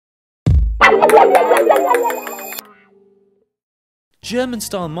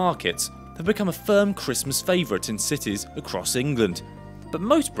German-style markets have become a firm Christmas favourite in cities across England. But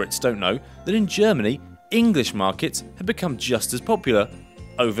most Brits don't know that in Germany, English markets have become just as popular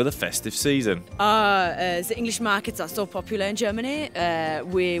over the festive season. The English markets are so popular in Germany.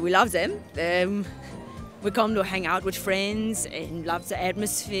 We love them. We come to hang out with friends and love the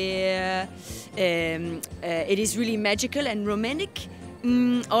atmosphere. It is really magical and romantic.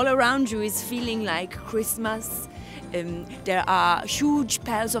 All around you is feeling like Christmas. There are huge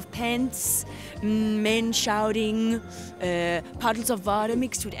piles of pants, men shouting, puddles of water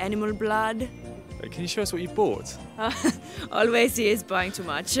mixed with animal blood. Can you show us what you bought? Always he is buying too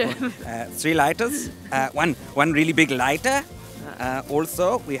much. 3 lighters, one really big lighter.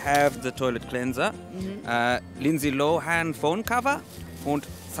 Also, we have the toilet cleanser, Lindsay Lohan phone cover, and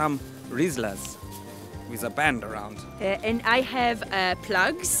some Rieslers with a band around. And I have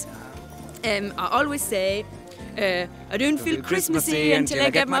plugs. I always say, I don't feel Christmassy until I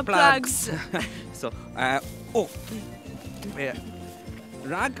get my plugs. So,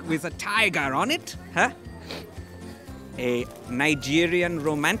 rug with a tiger on it, huh? A Nigerian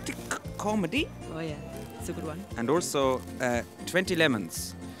romantic comedy. Oh yeah, it's a good one. And also 20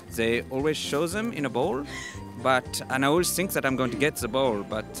 lemons. They always show them in a bowl, and I always think that I'm going to get the bowl,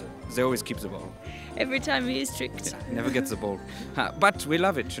 but they always keep the bowl. Every time he is tricked. Never gets the bowl. But we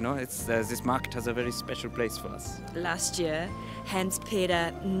love it, you know. It's this market has a very special place for us. Last year,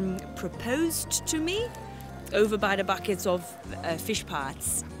 Hans-Peter proposed to me over by the buckets of fish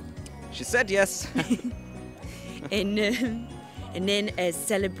parts. She said yes. And then as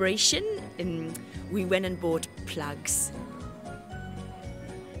celebration, we went and bought plugs.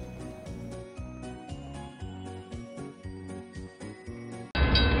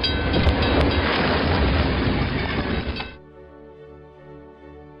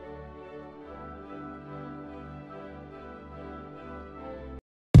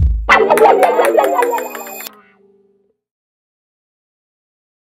 La la la la la la la.